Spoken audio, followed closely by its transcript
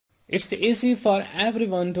It's easy for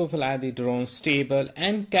everyone to fly the drone stable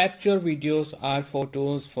and capture videos or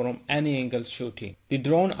photos from any angle shooting. The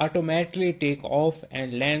drone automatically take off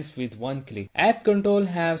and lands with one click. App control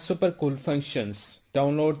have super cool functions.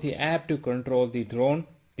 Download the app to control the drone.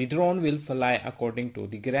 The drone will fly according to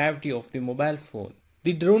the gravity of the mobile phone.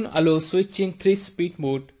 The drone allows switching 3-speed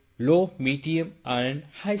mode, low, medium and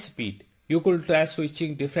high speed. You could try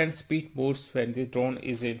switching different speed modes when the drone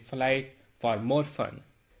is in flight for more fun,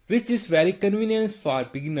 which is very convenient for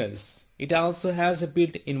beginners. It also has a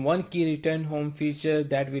built-in one-key return home feature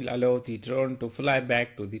that will allow the drone to fly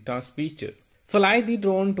back to the transmitter. Fly the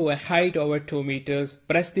drone to a height over 2 meters,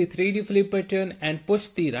 press the 3D flip button and push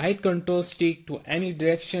the right control stick to any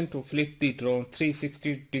direction to flip the drone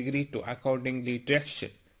 360 degree to accordingly direction.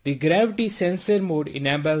 The gravity sensor mode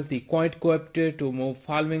enables the quadcopter to move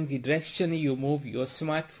following the direction you move your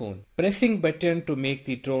smartphone. Pressing button to make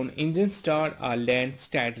the drone engine start or land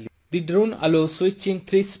steadily. The drone allows switching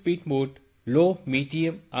 3-speed mode, low,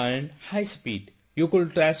 medium and high speed. You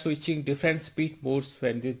could try switching different speed modes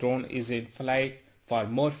when the drone is in flight for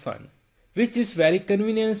more fun, which is very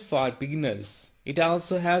convenient for beginners. It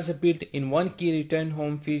also has a built-in one-key return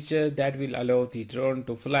home feature that will allow the drone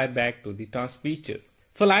to fly back to the transmitter.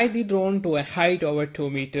 Fly the drone to a height over 2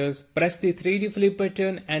 meters, press the 3D flip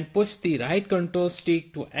button and push the right control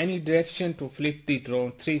stick to any direction to flip the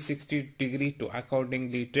drone 360 degree to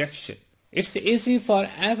accordingly direction. It's easy for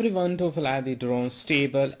everyone to fly the drone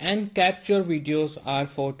stable and capture videos or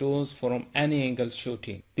photos from any angle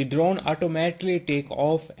shooting. The drone automatically take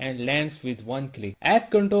off and lands with one click.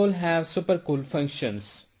 App control have super cool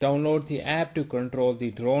functions. Download the app to control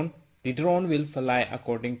the drone. The drone will fly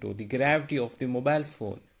according to the gravity of the mobile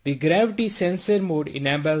phone. The gravity sensor mode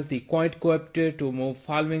enables the quadcopter to move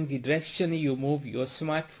following the direction you move your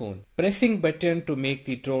smartphone. Pressing button to make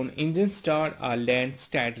the drone engine start or land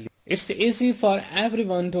steadily. It's easy for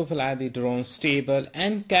everyone to fly the drone stable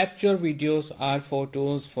and capture videos or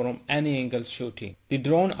photos from any angle shooting. The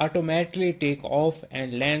drone automatically take off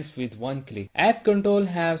and lands with one click. App control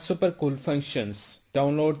have super cool functions.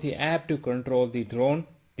 Download the app to control the drone.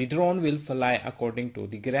 The drone will fly according to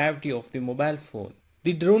the gravity of the mobile phone.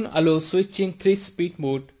 The drone allows switching 3-speed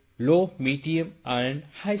mode, low, medium and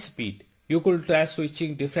high speed. You could try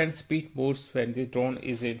switching different speed modes when the drone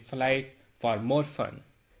is in flight for more fun,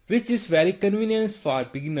 which is very convenient for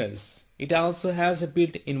beginners. It also has a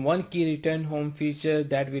built-in one-key return home feature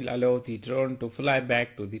that will allow the drone to fly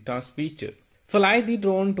back to the transmitter. Fly the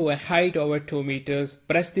drone to a height over 2 meters,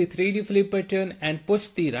 press the 3D flip button and push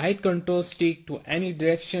the right control stick to any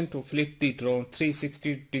direction to flip the drone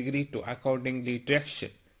 360 degree to accordingly direction.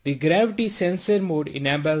 The gravity sensor mode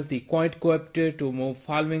enables the quadcopter to move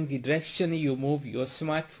following the direction you move your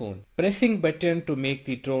smartphone. Pressing button to make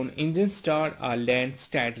the drone engine start or land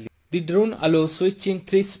steadily. The drone allows switching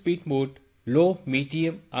 3-speed mode, low,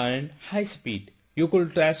 medium and high speed. You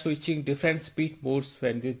could try switching different speed modes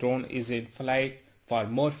when the drone is in flight for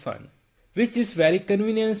more fun, which is very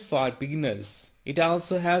convenient for beginners. It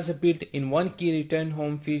also has a built-in one-key return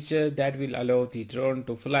home feature that will allow the drone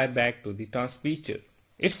to fly back to the transmitter.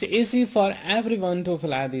 It's easy for everyone to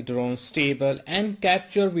fly the drone stable and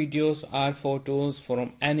capture videos or photos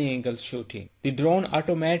from any angle shooting. The drone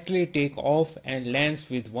automatically take off and lands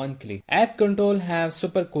with one click. App control have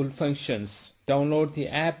super cool functions. Download the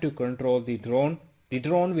app to control the drone. The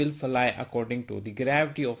drone will fly according to the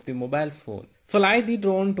gravity of the mobile phone. Fly the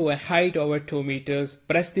drone to a height over 2 meters,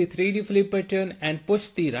 press the 3D flip button and push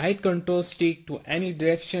the right control stick to any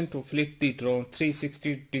direction to flip the drone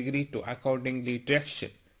 360 degree to accordingly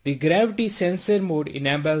direction. The gravity sensor mode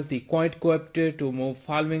enables the quadcopter to move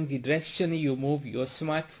following the direction you move your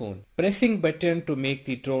smartphone. Pressing button to make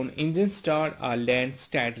the drone engine start or land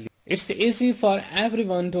steadily. It's easy for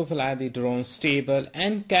everyone to fly the drone stable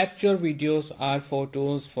and capture videos or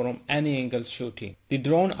photos from any angle shooting. The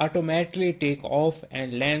drone automatically take off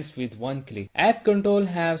and lands with one click. App control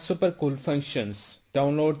have super cool functions.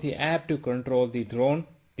 Download the app to control the drone.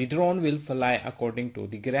 The drone will fly according to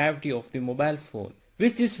the gravity of the mobile phone,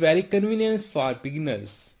 which is very convenient for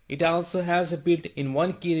beginners. It also has a built-in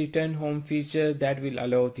one-key return home feature that will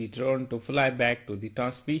allow the drone to fly back to the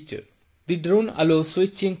transmitter. The drone allows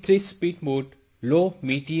switching 3-speed mode, low,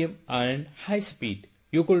 medium and high speed.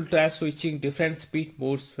 You could try switching different speed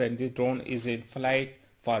modes when the drone is in flight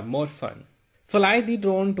for more fun. Fly the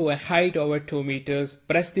drone to a height over 2 meters,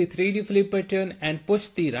 press the 3D flip button and push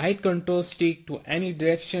the right control stick to any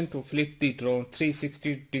direction to flip the drone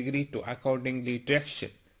 360 degree to accordingly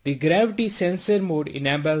direction. The gravity sensor mode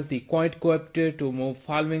enables the quadcopter to move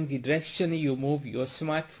following the direction you move your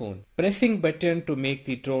smartphone. Pressing button to make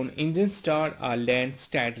the drone engine start or land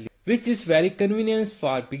steadily. which is very convenient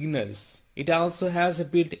for beginners. It also has a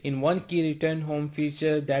built-in one-key return home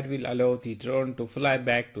feature that will allow the drone to fly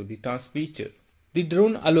back to the transmitter. The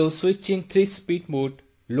drone allows switching 3-speed mode: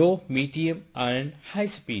 low, medium and high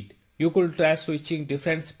speed. You could try switching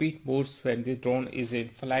different speed modes when the drone is in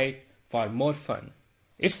flight for more fun.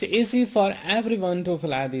 It's easy for everyone to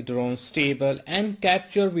fly the drone stable and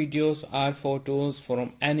capture videos or photos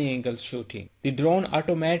from any angle shooting. The drone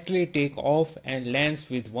automatically takes off and lands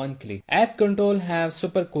with one click. App control have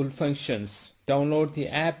super cool functions. Download the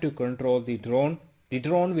app to control the drone. The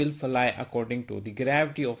drone will fly according to the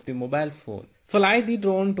gravity of the mobile phone. Fly the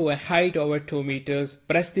drone to a height over 2 meters.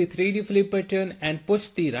 Press the 3D flip button and push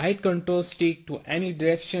the right control stick to any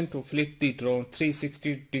direction to flip the drone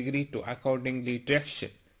 360 degree to accordingly direction.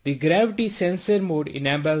 The gravity sensor mode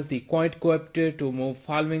enables the quadcopter to move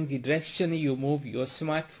following the direction you move your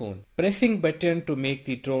smartphone. Pressing button to make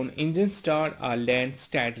the drone engine start or land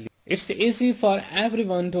steadily. It's easy for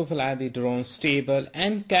everyone to fly the drone stable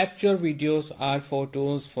and capture videos or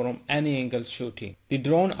photos from any angle shooting. The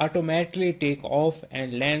drone automatically takes off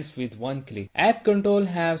and lands with one click. App control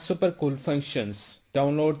have super cool functions.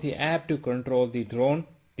 Download the app to control the drone.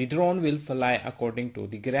 The drone will fly according to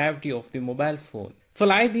the gravity of the mobile phone.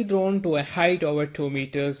 Fly the drone to a height over 2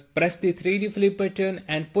 meters. Press the 3D flip button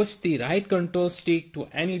and push the right control stick to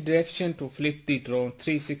any direction to flip the drone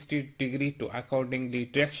 360 degree to accordingly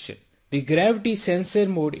direction. The gravity sensor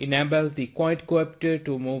mode enables the quadcopter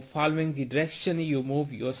to move following the direction you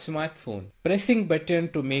move your smartphone. Pressing button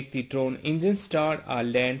to make the drone engine start or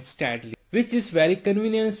land steadily, which is very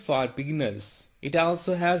convenient for beginners. It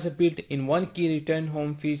also has a built-in one-key return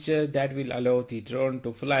home feature that will allow the drone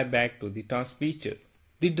to fly back to the transmitter.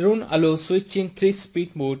 The drone allows switching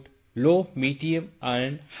 3-speed mode: low, medium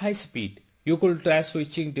and high speed. You could try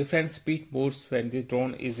switching different speed modes when the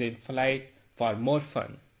drone is in flight for more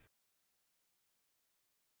fun.